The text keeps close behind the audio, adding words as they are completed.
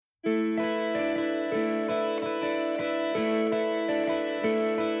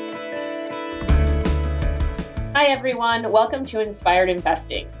Hi, everyone. Welcome to Inspired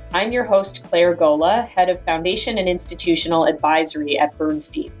Investing. I'm your host, Claire Gola, head of Foundation and Institutional Advisory at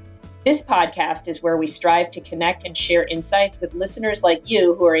Bernstein. This podcast is where we strive to connect and share insights with listeners like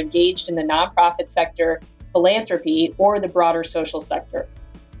you who are engaged in the nonprofit sector, philanthropy, or the broader social sector.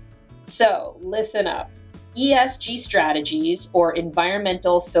 So, listen up. ESG strategies, or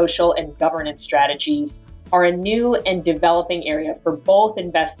environmental, social, and governance strategies, are a new and developing area for both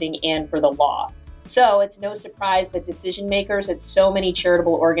investing and for the law. So it's no surprise that decision makers at so many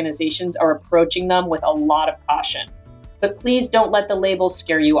charitable organizations are approaching them with a lot of caution. But please don't let the labels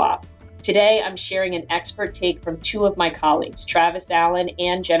scare you off. Today, I'm sharing an expert take from two of my colleagues, Travis Allen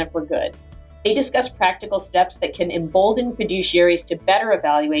and Jennifer Good. They discuss practical steps that can embolden fiduciaries to better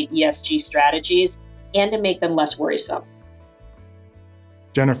evaluate ESG strategies and to make them less worrisome.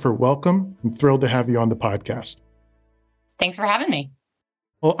 Jennifer, welcome. I'm thrilled to have you on the podcast. Thanks for having me.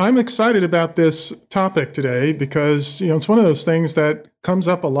 Well, I'm excited about this topic today because, it's one of those things that comes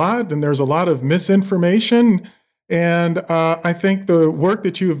up a lot and there's a lot of misinformation. And I think the work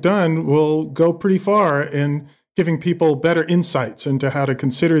that you have done will go pretty far in giving people better insights into how to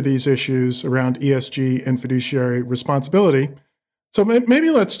consider these issues around ESG and fiduciary responsibility. So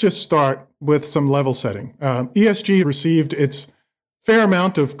maybe let's just start with some level setting. ESG received its fair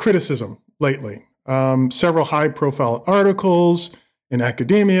amount of criticism lately. Several high-profile articles in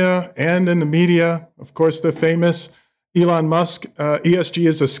academia and in the media. Of course, the famous Elon Musk ESG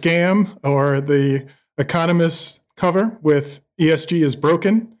is a scam, or the Economist cover with ESG is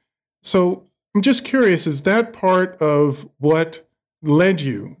broken. So I'm just curious, is that part of what led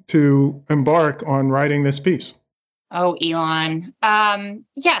you to embark on writing this piece? Oh, Elon.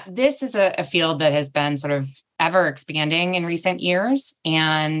 Yes, this is a field that has been sort of ever expanding in recent years.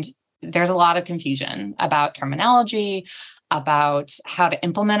 And there's a lot of confusion about terminology, about how to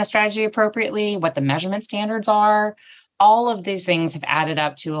implement a strategy appropriately, what the measurement standards are. All of these things have added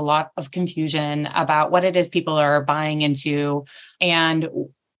up to a lot of confusion about what it is people are buying into. And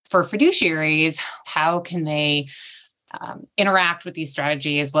for fiduciaries, how can they interact with these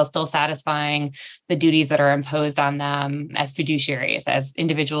strategies while still satisfying the duties that are imposed on them as fiduciaries, as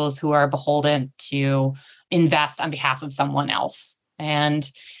individuals who are beholden to invest on behalf of someone else. And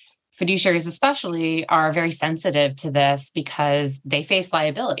fiduciaries especially are very sensitive to this because they face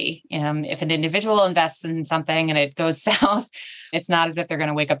liability. If an individual invests in something and it goes south, it's not as if they're going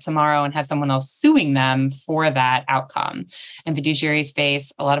to wake up tomorrow and have someone else suing them for that outcome. And fiduciaries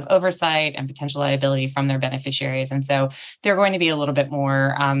face a lot of oversight and potential liability from their beneficiaries. And so they're going to be a little bit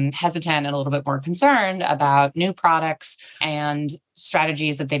more hesitant and a little bit more concerned about new products and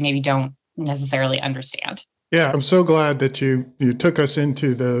strategies that they maybe don't necessarily understand. Yeah, I'm so glad that you took us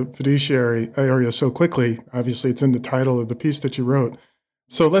into the fiduciary area so quickly. Obviously, it's in the title of the piece that you wrote.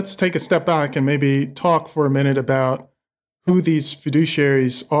 So let's take a step back and maybe talk for a minute about who these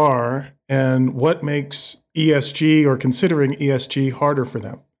fiduciaries are and what makes ESG or considering ESG harder for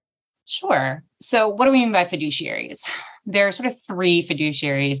them. Sure. So what do we mean by fiduciaries? There are sort of three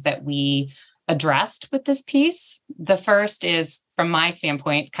fiduciaries that we addressed with this piece. The first is, from my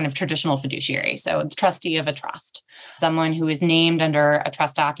standpoint, kind of traditional fiduciary. So the trustee of a trust, someone who is named under a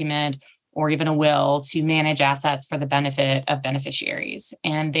trust document or even a will to manage assets for the benefit of beneficiaries.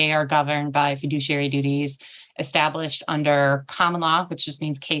 And they are governed by fiduciary duties established under common law, which just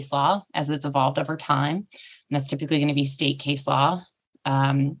means case law as it's evolved over time. And that's typically going to be state case law,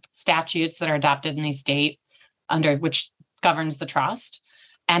 statutes that are adopted in a state under which governs the trust,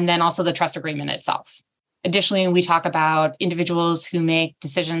 and then also the trust agreement itself. Additionally, we talk about individuals who make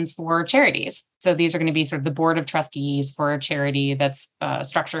decisions for charities. So these are going to be sort of the board of trustees for a charity that's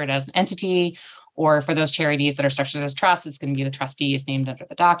structured as an entity, or for those charities that are structured as trusts, it's going to be the trustees named under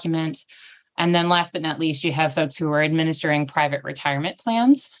the document. And then last but not least, you have folks who are administering private retirement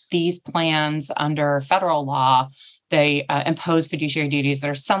plans. These plans under federal law, they impose fiduciary duties that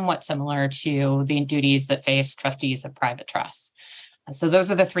are somewhat similar to the duties that face trustees of private trusts. So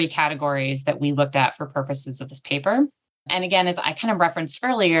those are the three categories that we looked at for purposes of this paper. And again, as I kind of referenced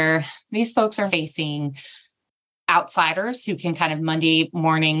earlier, these folks are facing outsiders who can kind of Monday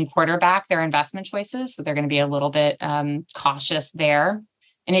morning quarterback their investment choices. So they're going to be a little bit cautious there.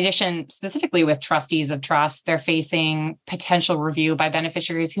 In addition, specifically with trustees of trust, they're facing potential review by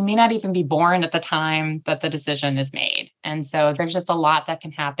beneficiaries who may not even be born at the time that the decision is made. And so there's just a lot that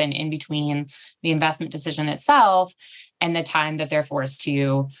can happen in between the investment decision itself and the time that they're forced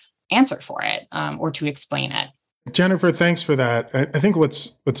to answer for it or to explain it. Jennifer, thanks for that. I think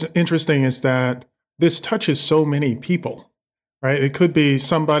what's interesting is that this touches so many people, right? It could be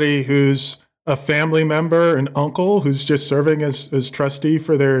somebody who's a family member, an uncle who's just serving as trustee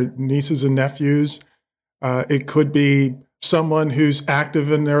for their nieces and nephews. It could be someone who's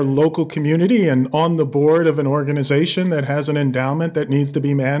active in their local community and on the board of an organization that has an endowment that needs to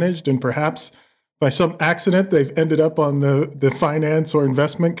be managed. And perhaps by some accident, they've ended up on the finance or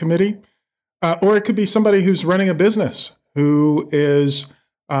investment committee. Or it could be somebody who's running a business who is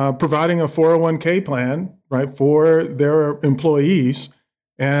providing a 401k plan, right, for their employees.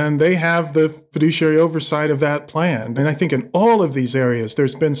 And they have the fiduciary oversight of that plan. And I think in all of these areas,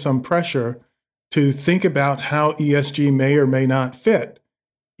 there's been some pressure to think about how ESG may or may not fit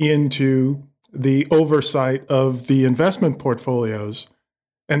into the oversight of the investment portfolios.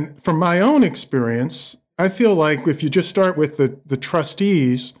 And from my own experience, I feel like if you just start with the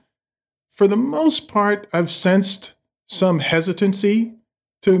trustees, for the most part, I've sensed some hesitancy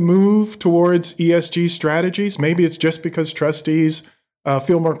to move towards ESG strategies. Maybe it's just because trustees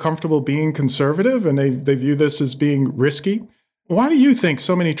feel more comfortable being conservative and they view this as being risky. Why do you think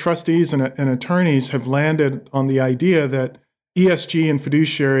so many trustees and attorneys have landed on the idea that ESG and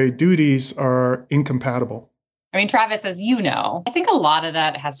fiduciary duties are incompatible? I mean, Travis, as you know, I think a lot of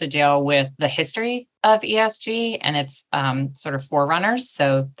that has to deal with the history of ESG and its sort of forerunners.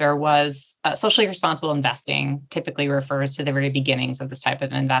 So there was socially responsible investing, typically refers to the very beginnings of this type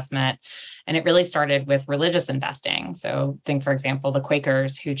of investment. And it really started with religious investing. So think, for example, the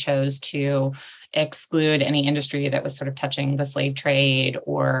Quakers who chose to exclude any industry that was sort of touching the slave trade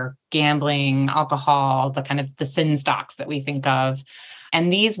or gambling, alcohol, the kind of the sin stocks that we think of.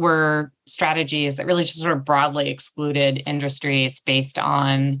 And these were strategies that really just sort of broadly excluded industries based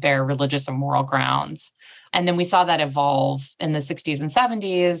on their religious or moral grounds. And then we saw that evolve in the 60s and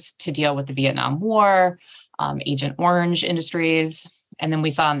 70s to deal with the Vietnam War, Agent Orange industries. And then we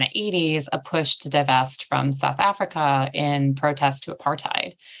saw in the 80s a push to divest from South Africa in protest to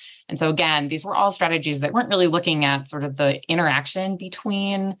apartheid. And so again, these were all strategies that weren't really looking at sort of the interaction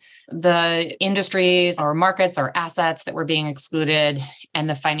between the industries or markets or assets that were being excluded and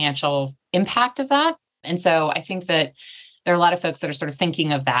the financial impact of that. And so I think that there are a lot of folks that are sort of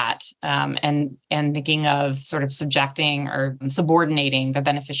thinking of that and thinking of sort of subjecting or subordinating the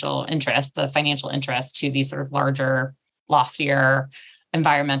beneficial interest, the financial interest, to these sort of larger, loftier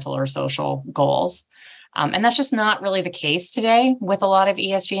environmental or social goals. And that's just not really the case today with a lot of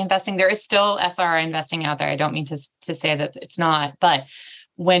ESG investing. There is still SRI investing out there. I don't mean to say that it's not, but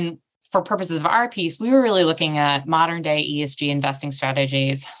for purposes of our piece, we were really looking at modern day ESG investing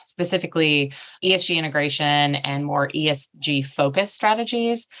strategies, specifically ESG integration and more ESG focused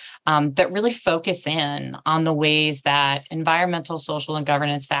strategies that really focus in on the ways that environmental, social, and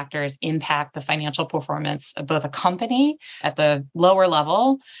governance factors impact the financial performance of both a company at the lower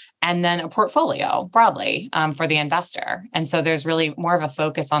level and then a portfolio broadly for the investor. And so there's really more of a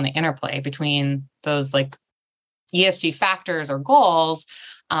focus on the interplay between those like ESG factors or goals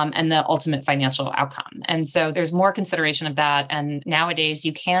and the ultimate financial outcome. And so there's more consideration of that. And nowadays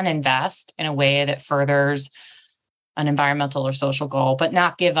you can invest in a way that furthers an environmental or social goal, but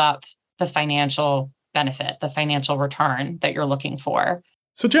not give up the financial benefit, the financial return that you're looking for.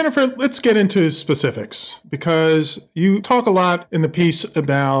 So Jennifer, let's get into specifics, because you talk a lot in the piece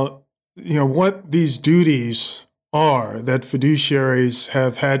about, what these duties are that fiduciaries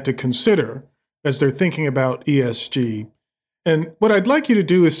have had to consider as they're thinking about ESG. And what I'd like you to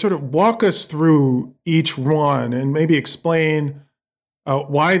do is sort of walk us through each one and maybe explain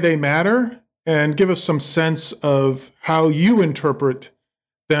why they matter and give us some sense of how you interpret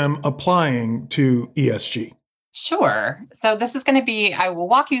them applying to ESG. Sure. So this is going to be, I will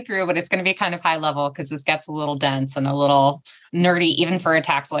walk you through, but it's going to be kind of high level because this gets a little dense and a little nerdy, even for a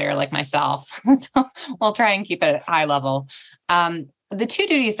tax lawyer like myself. So we'll try and keep it high level. The two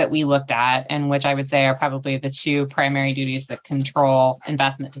duties that we looked at, and which I would say are probably the two primary duties that control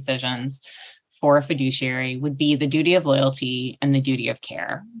investment decisions for a fiduciary, would be the duty of loyalty and the duty of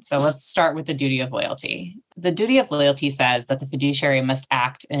care. So let's start with the duty of loyalty. The duty of loyalty says that the fiduciary must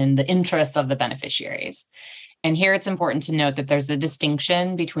act in the interests of the beneficiaries. And here it's important to note that there's a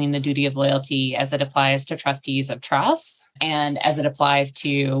distinction between the duty of loyalty as it applies to trustees of trusts and as it applies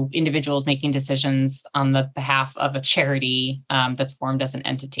to individuals making decisions on the behalf of a charity that's formed as an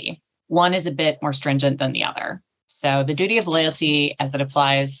entity. One is a bit more stringent than the other. So the duty of loyalty as it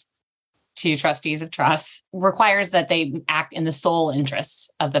applies to trustees of trusts requires that they act in the sole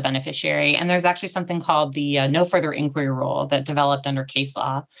interests of the beneficiary. And there's actually something called the no further inquiry rule that developed under case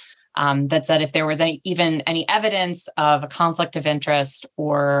law. That said, if there was any evidence of a conflict of interest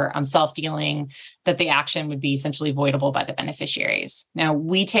or self-dealing, that the action would be essentially voidable by the beneficiaries. Now,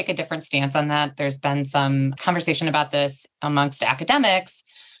 we take a different stance on that. There's been some conversation about this amongst academics,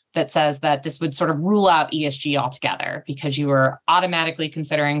 that says that this would sort of rule out ESG altogether because you are automatically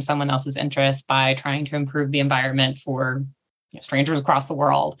considering someone else's interest by trying to improve the environment for strangers across the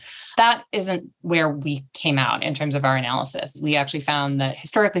world. That isn't where we came out in terms of our analysis. We actually found that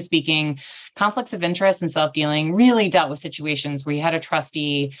historically speaking, conflicts of interest and self-dealing really dealt with situations where you had a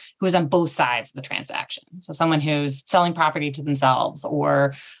trustee who was on both sides of the transaction. So someone who's selling property to themselves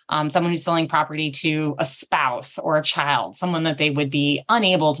or someone who's selling property to a spouse or a child, someone that they would be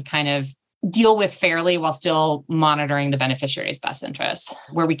unable to kind of deal with fairly while still monitoring the beneficiary's best interests.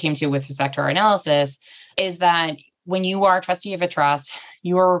 Where we came to with respect to our analysis is that when you are a trustee of a trust,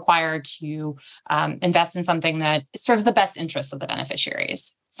 you are required to invest in something that serves the best interests of the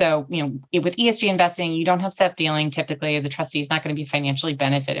beneficiaries. So, with ESG investing, you don't have self-dealing. Typically, the trustee is not going to be financially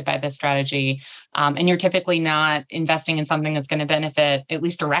benefited by this strategy. And you're typically not investing in something that's going to benefit, at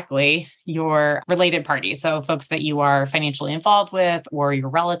least directly, your related parties. So folks that you are financially involved with or your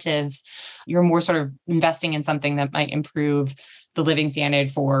relatives, you're more sort of investing in something that might improve the living standard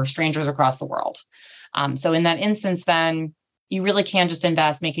for strangers across the world. So in that instance, then you really can just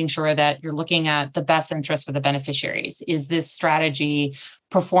invest, making sure that you're looking at the best interest for the beneficiaries. Is this strategy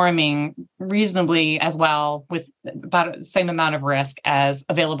performing reasonably as well with about the same amount of risk as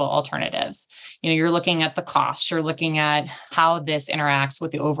available alternatives? You're looking at the costs, you're looking at how this interacts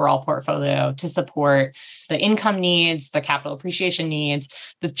with the overall portfolio to support the income needs, the capital appreciation needs,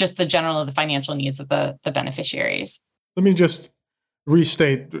 just the financial needs of the beneficiaries. Let me just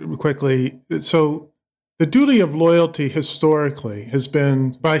restate quickly. So the duty of loyalty historically has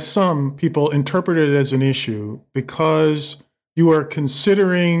been, by some people, interpreted as an issue because you are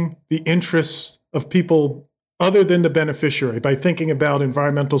considering the interests of people other than the beneficiary by thinking about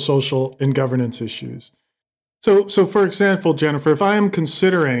environmental, social, and governance issues. So for example, Jennifer, if I am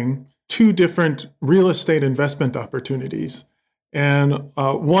considering two different real estate investment opportunities, and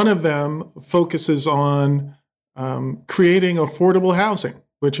one of them focuses on creating affordable housing,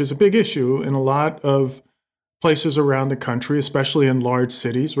 which is a big issue in a lot of places around the country, especially in large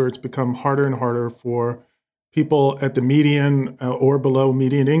cities where it's become harder and harder for people at the median or below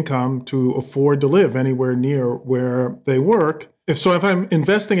median income to afford to live anywhere near where they work. If I'm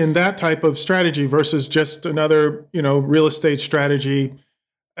investing in that type of strategy versus just another, real estate strategy,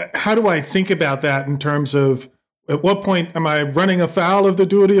 how do I think about that in terms of at what point am I running afoul of the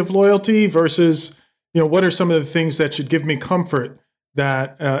duty of loyalty versus, what are some of the things that should give me comfort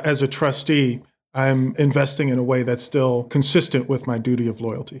that as a trustee, I'm investing in a way that's still consistent with my duty of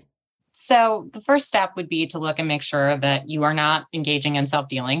loyalty? So the first step would be to look and make sure that you are not engaging in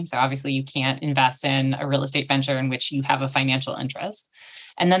self-dealing. So obviously you can't invest in a real estate venture in which you have a financial interest.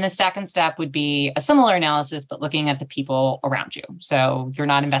 And then the second step would be a similar analysis, but looking at the people around you. So you're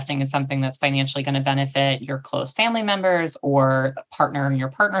not investing in something that's financially going to benefit your close family members or a partner in your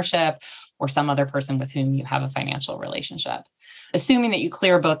partnership or some other person with whom you have a financial relationship. Assuming that you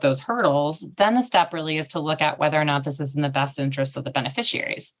clear both those hurdles, then the step really is to look at whether or not this is in the best interest of the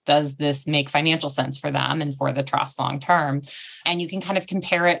beneficiaries. Does this make financial sense for them and for the trust long term? And you can kind of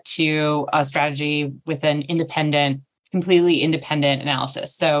compare it to a strategy with an completely independent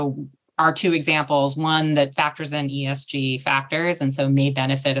analysis. So our two examples, one that factors in ESG factors and so may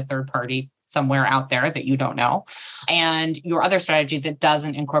benefit a third party somewhere out there that you don't know, and your other strategy that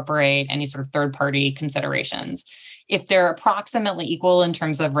doesn't incorporate any sort of third party considerations. If they're approximately equal in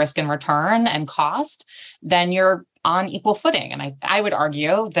terms of risk and return and cost, then you're on equal footing. And I would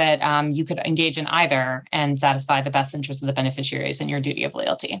argue that you could engage in either and satisfy the best interests of the beneficiaries and your duty of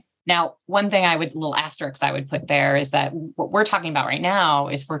loyalty. Now, one thing little asterisk I would put there is that what we're talking about right now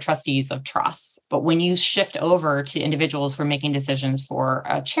is for trustees of trusts. But when you shift over to individuals who are making decisions for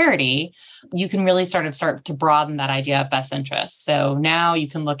a charity, you can really start to broaden that idea of best interests. So now you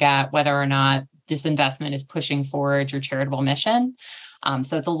can look at whether or not this investment is pushing forward your charitable mission.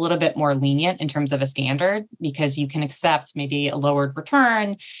 So it's a little bit more lenient in terms of a standard because you can accept maybe a lowered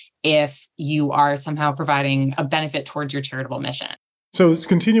return if you are somehow providing a benefit towards your charitable mission. So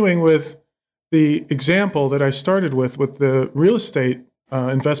continuing with the example that I started with the real estate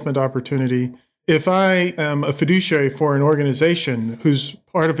investment opportunity, if I am a fiduciary for an organization whose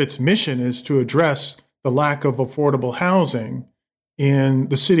part of its mission is to address the lack of affordable housing in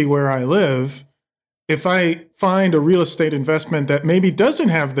the city where I live, if I find a real estate investment that maybe doesn't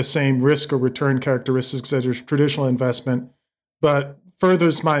have the same risk or return characteristics as a traditional investment, but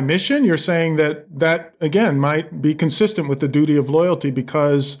furthers my mission, you're saying that again, might be consistent with the duty of loyalty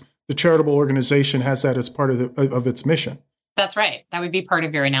because the charitable organization has that as part of its mission. That's right. That would be part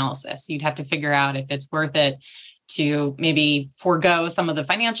of your analysis. You'd have to figure out if it's worth it to maybe forego some of the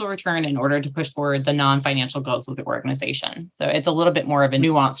financial return in order to push forward the non-financial goals of the organization. So it's a little bit more of a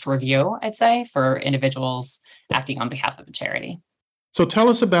nuanced review, I'd say, for individuals acting on behalf of a charity. So tell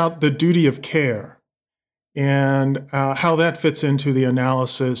us about the duty of care and how that fits into the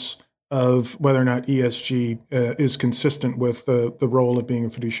analysis of whether or not ESG is consistent with the role of being a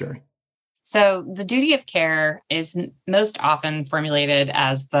fiduciary. So the duty of care is most often formulated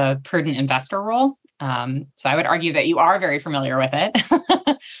as the prudent investor role. So I would argue that you are very familiar with it,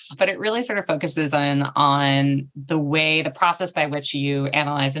 but it really sort of focuses on the process by which you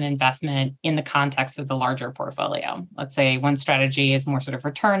analyze an investment in the context of the larger portfolio. Let's say one strategy is more sort of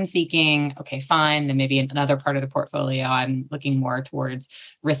return seeking. Okay, fine. Then maybe in another part of the portfolio, I'm looking more towards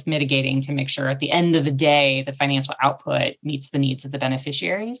risk mitigating to make sure at the end of the day, the financial output meets the needs of the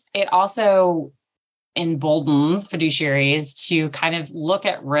beneficiaries. It also emboldens fiduciaries to kind of look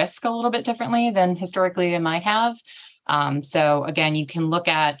at risk a little bit differently than historically they might have. So again, you can look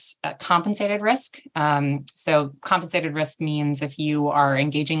at compensated risk. So compensated risk means if you are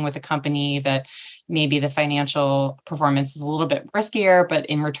engaging with a company that maybe the financial performance is a little bit riskier, but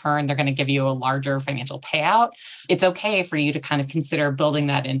in return, they're going to give you a larger financial payout. It's okay for you to kind of consider building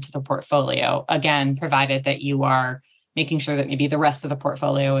that into the portfolio. Again, provided that you are making sure that maybe the rest of the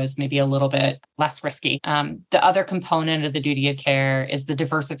portfolio is maybe a little bit less risky. The other component of the duty of care is the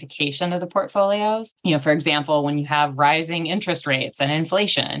diversification of the portfolios. For example, when you have rising interest rates and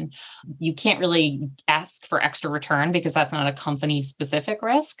inflation, you can't really ask for extra return because that's not a company-specific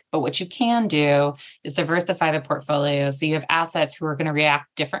risk. But what you can do is diversify the portfolio so you have assets who are going to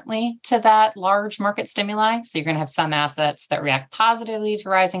react differently to that large market stimuli. So you're going to have some assets that react positively to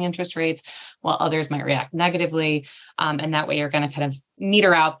rising interest rates, while others might react negatively. And that way you're going to kind of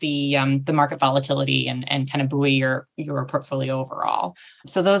meter out the market volatility and kind of buoy your portfolio overall.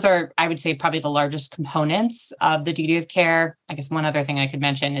 So those are, I would say, probably the largest components of the duty of care. I guess one other thing I could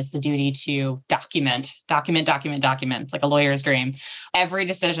mention is the duty to document. It's like a lawyer's dream. Every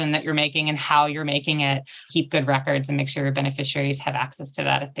decision that you're making and how you're making it, keep good records and make sure your beneficiaries have access to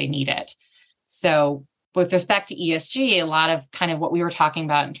that if they need it. So with respect to ESG, a lot of kind of what we were talking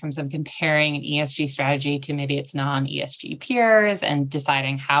about in terms of comparing an ESG strategy to maybe its non-ESG peers and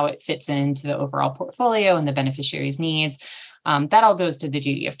deciding how it fits into the overall portfolio and the beneficiary's needs, that all goes to the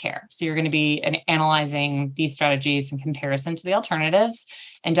duty of care. So you're going to be analyzing these strategies in comparison to the alternatives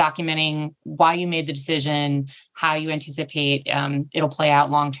and documenting why you made the decision, how you anticipate it'll play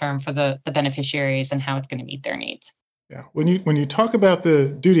out long-term for the beneficiaries and how it's going to meet their needs. Yeah. When you talk about the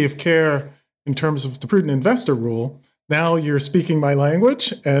duty of care in terms of the prudent investor rule, now you're speaking my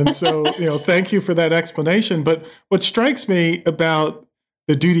language. And so, thank you for that explanation. But what strikes me about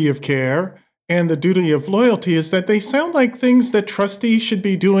the duty of care and the duty of loyalty is that they sound like things that trustees should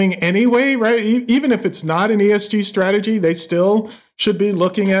be doing anyway, right? Even if it's not an ESG strategy, they still should be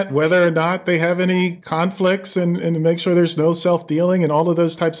looking at whether or not they have any conflicts and make sure there's no self-dealing and all of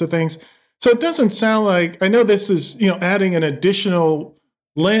those types of things. So it doesn't sound like, I know this is, adding an additional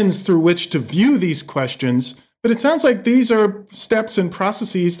lens through which to view these questions, but it sounds like these are steps and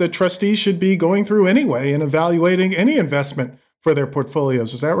processes that trustees should be going through anyway in evaluating any investment for their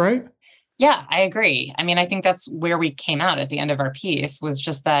portfolios. Is that right? Yeah, I agree. I mean, I think that's where we came out at the end of our piece, was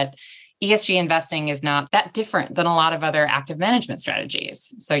just that ESG investing is not that different than a lot of other active management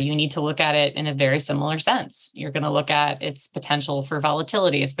strategies. So you need to look at it in a very similar sense. You're going to look at its potential for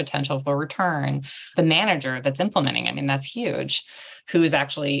volatility, its potential for return, the manager that's implementing. I mean, that's huge. Who is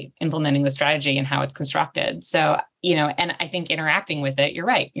actually implementing the strategy and how it's constructed. So, and I think interacting with it, you're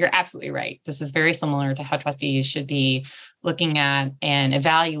right. You're absolutely right. This is very similar to how trustees should be looking at and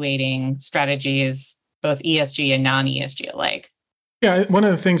evaluating strategies, both ESG and non-ESG alike. Yeah, one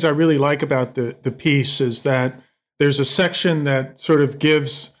of the things I really like about the piece is that there's a section that sort of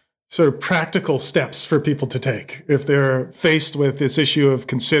gives sort of practical steps for people to take if they're faced with this issue of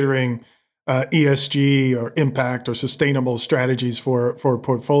considering ESG or impact or sustainable strategies for a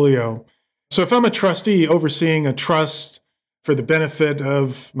portfolio. So if I'm a trustee overseeing a trust for the benefit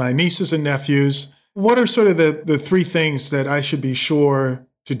of my nieces and nephews, what are sort of the three things that I should be sure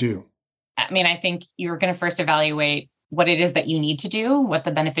to do? I mean, I think you're going to first evaluate what it is that you need to do, what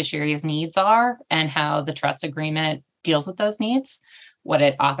the beneficiary's needs are, and how the trust agreement deals with those needs, what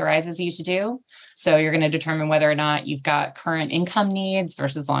it authorizes you to do. So you're going to determine whether or not you've got current income needs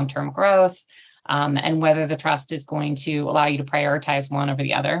versus long-term growth, and whether the trust is going to allow you to prioritize one over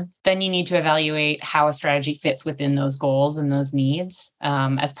the other. Then you need to evaluate how a strategy fits within those goals and those needs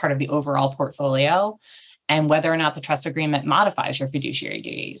as part of the overall portfolio. and whether or not the trust agreement modifies your fiduciary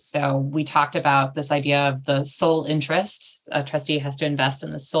duties. So we talked about this idea of the sole interest. A trustee has to invest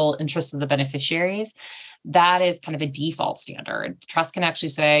in the sole interest of the beneficiaries. That is kind of a default standard. The trust can actually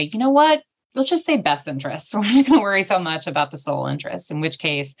say, you know what? Let's just say best interest. We're not going to worry so much about the sole interest, in which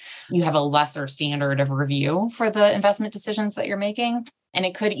case you have a lesser standard of review for the investment decisions that you're making. And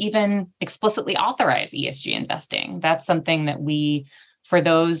it could even explicitly authorize ESG investing. That's something that for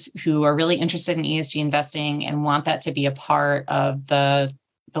those who are really interested in ESG investing and want that to be a part of the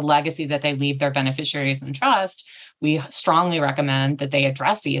legacy that they leave their beneficiaries in trust, we strongly recommend that they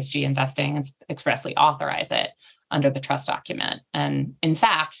address ESG investing and expressly authorize it under the trust document. And in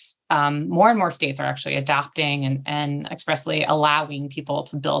fact, more and more states are actually adopting and expressly allowing people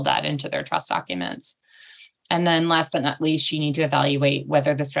to build that into their trust documents. And then last but not least, you need to evaluate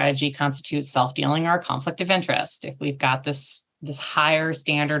whether the strategy constitutes self-dealing or a conflict of interest. If we've got this higher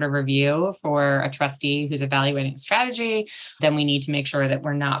standard of review for a trustee who's evaluating a strategy, then we need to make sure that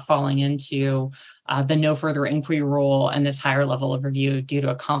we're not falling into the no further inquiry rule and this higher level of review due to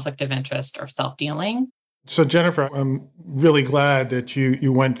a conflict of interest or self-dealing. So Jennifer, I'm really glad that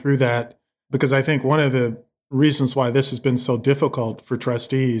you went through that, because I think one of the reasons why this has been so difficult for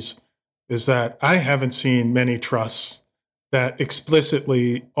trustees is that I haven't seen many trusts that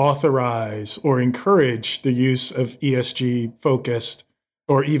explicitly authorize or encourage the use of ESG focused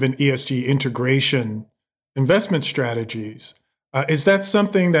or even ESG integration investment strategies. Is that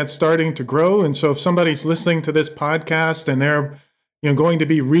something that's starting to grow? And so if somebody's listening to this podcast and they're going to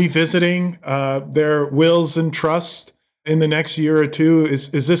be revisiting their wills and trusts in the next year or two,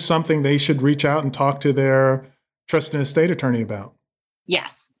 is this something they should reach out and talk to their trust and estate attorney about?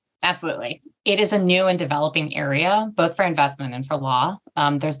 Yes, absolutely. It is a new and developing area, both for investment and for law.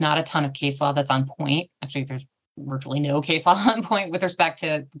 There's not a ton of case law that's on point. Actually, there's virtually no case law on point with respect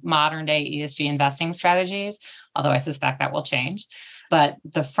to modern day ESG investing strategies, although I suspect that will change. But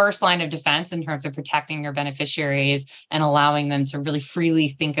the first line of defense in terms of protecting your beneficiaries and allowing them to really freely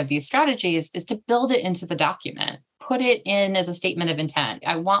think of these strategies is to build it into the document. Put it in as a statement of intent.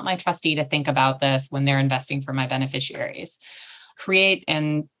 I want my trustee to think about this when they're investing for my beneficiaries. Create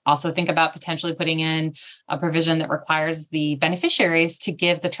and also think about potentially putting in a provision that requires the beneficiaries to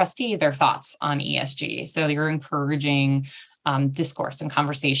give the trustee their thoughts on ESG. So you're encouraging discourse and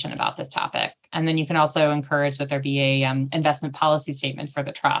conversation about this topic. And then you can also encourage that there be a investment policy statement for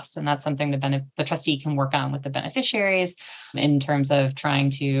the trust. And that's something the trustee can work on with the beneficiaries in terms of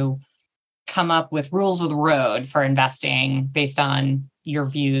trying to come up with rules of the road for investing based on your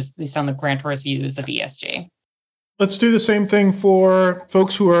views, based on the grantor's views of ESG. Let's do the same thing for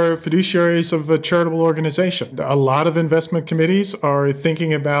folks who are fiduciaries of a charitable organization. A lot of investment committees are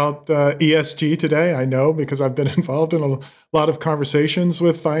thinking about ESG today. I know because I've been involved in a lot of conversations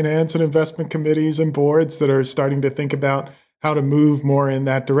with finance and investment committees and boards that are starting to think about how to move more in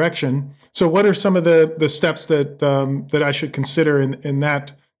that direction. So what are some of the steps that I should consider in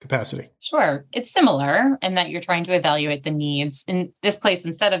that capacity? Sure. It's similar in that you're trying to evaluate the needs. In this place,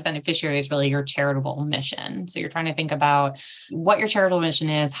 instead of beneficiaries, really your charitable mission. So you're trying to think about what your charitable mission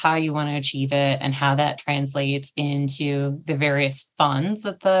is, how you want to achieve it, and how that translates into the various funds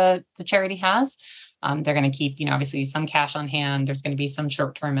that the charity has. They're going to keep, obviously some cash on hand. There's going to be some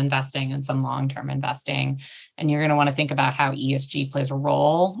short-term investing and some long-term investing. And you're going to want to think about how ESG plays a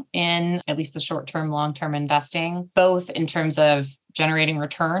role in at least the short-term, long-term investing, both in terms of generating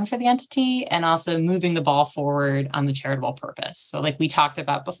return for the entity and also moving the ball forward on the charitable purpose. So like we talked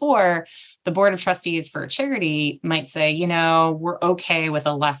about before, the board of trustees for a charity might say, we're okay with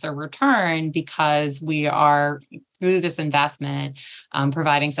a lesser return because we are, through this investment,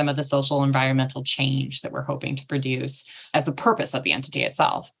 providing some of the social environmental change that we're hoping to produce as the purpose of the entity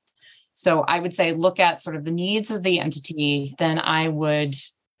itself. So I would say look at sort of the needs of the entity. Then I would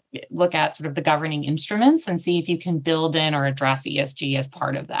look at sort of the governing instruments and see if you can build in or address ESG as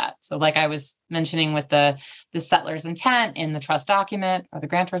part of that. So like I was mentioning with the settler's intent in the trust document or the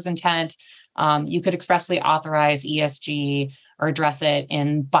grantor's intent, you could expressly authorize ESG or address it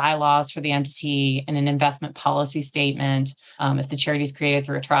in bylaws for the entity in an investment policy statement if the charity is created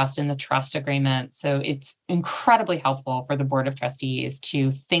through a trust in the trust agreement. So it's incredibly helpful for the board of trustees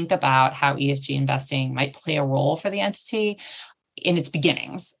to think about how ESG investing might play a role for the entity in its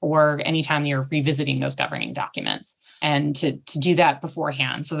beginnings or anytime you're revisiting those governing documents, and to do that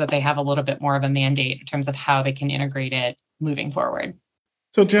beforehand so that they have a little bit more of a mandate in terms of how they can integrate it moving forward.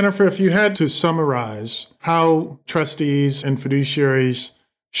 So Jennifer, if you had to summarize how trustees and fiduciaries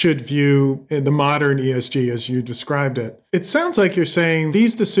should view the modern ESG as you described it, it sounds like you're saying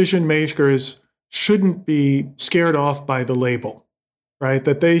these decision makers shouldn't be scared off by the label, right?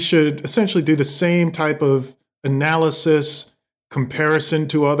 That they should essentially do the same type of analysis, comparison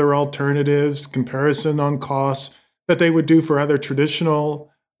to other alternatives, comparison on costs that they would do for other traditional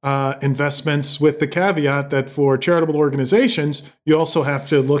investments, with the caveat that for charitable organizations, you also have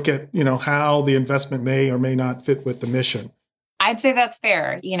to look at, how the investment may or may not fit with the mission. I'd say that's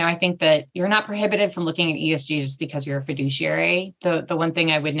fair. I think that you're not prohibited from looking at ESG just because you're a fiduciary. The one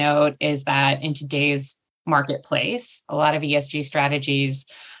thing I would note is that in today's marketplace, a lot of ESG strategies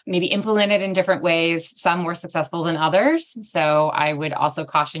maybe implemented in different ways, some more successful than others. So I would also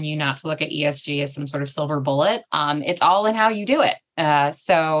caution you not to look at ESG as some sort of silver bullet. It's all in how you do it.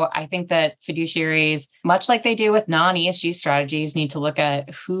 So I think that fiduciaries, much like they do with non-ESG strategies, need to look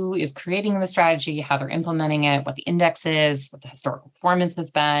at who is creating the strategy, how they're implementing it, what the index is, what the historical performance has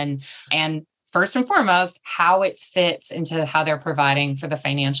been, and first and foremost, how it fits into how they're providing for the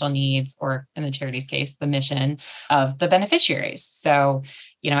financial needs, or in the charity's case, the mission of the beneficiaries. So,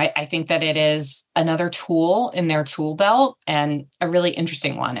 I think that it is another tool in their tool belt, and a really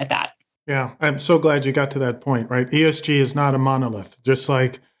interesting one at that. Yeah, I'm so glad you got to that point, right? ESG is not a monolith. Just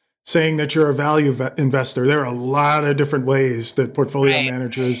like saying that you're a value investor, there are a lot of different ways that portfolio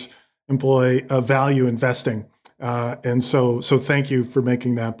managers employ value investing. And so thank you for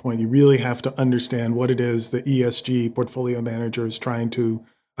making that point. You really have to understand what it is the ESG portfolio manager is trying to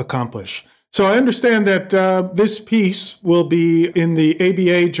accomplish. So I understand that this piece will be in the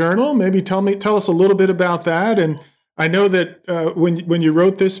ABA Journal. Maybe tell us a little bit about that. And I know that when you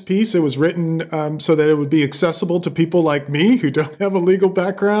wrote this piece, it was written so that it would be accessible to people like me who don't have a legal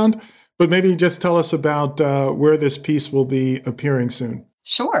background. But maybe just tell us about where this piece will be appearing soon.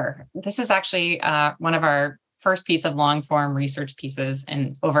 Sure. This is actually one of our first piece of long form research pieces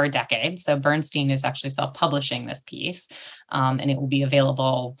in over a decade. So Bernstein is actually self-publishing this piece, and it will be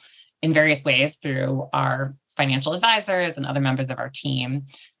available in various ways through our financial advisors and other members of our team,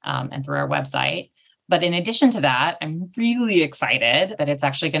 and through our website. But in addition to that, I'm really excited that it's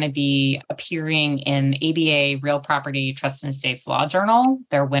actually going to be appearing in ABA Real Property Trust and Estates Law Journal,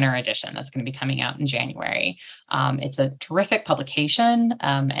 their winter edition that's going to be coming out in January. It's a terrific publication,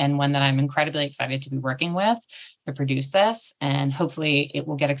 and one that I'm incredibly excited to be working with to produce this. And hopefully it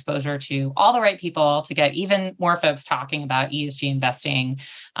will get exposure to all the right people to get even more folks talking about ESG investing,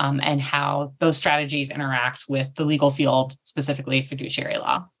 and how those strategies interact with the legal field, specifically fiduciary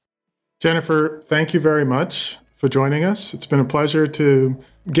law. Jennifer, thank you very much for joining us. It's been a pleasure to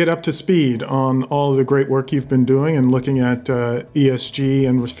get up to speed on all of the great work you've been doing and looking at ESG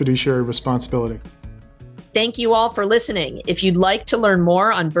and fiduciary responsibility. Thank you all for listening. If you'd like to learn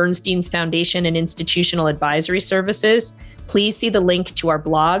more on Bernstein's foundation and institutional advisory services, please see the link to our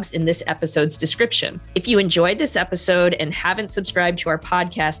blogs in this episode's description. If you enjoyed this episode and haven't subscribed to our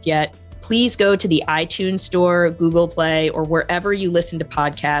podcast yet, please go to the iTunes Store, Google Play, or wherever you listen to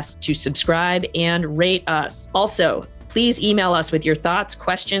podcasts to subscribe and rate us. Also, please email us with your thoughts,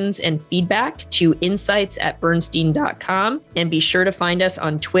 questions, and feedback to insights@bernstein.com, and be sure to find us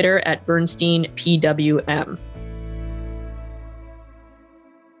on Twitter @BernsteinPWM.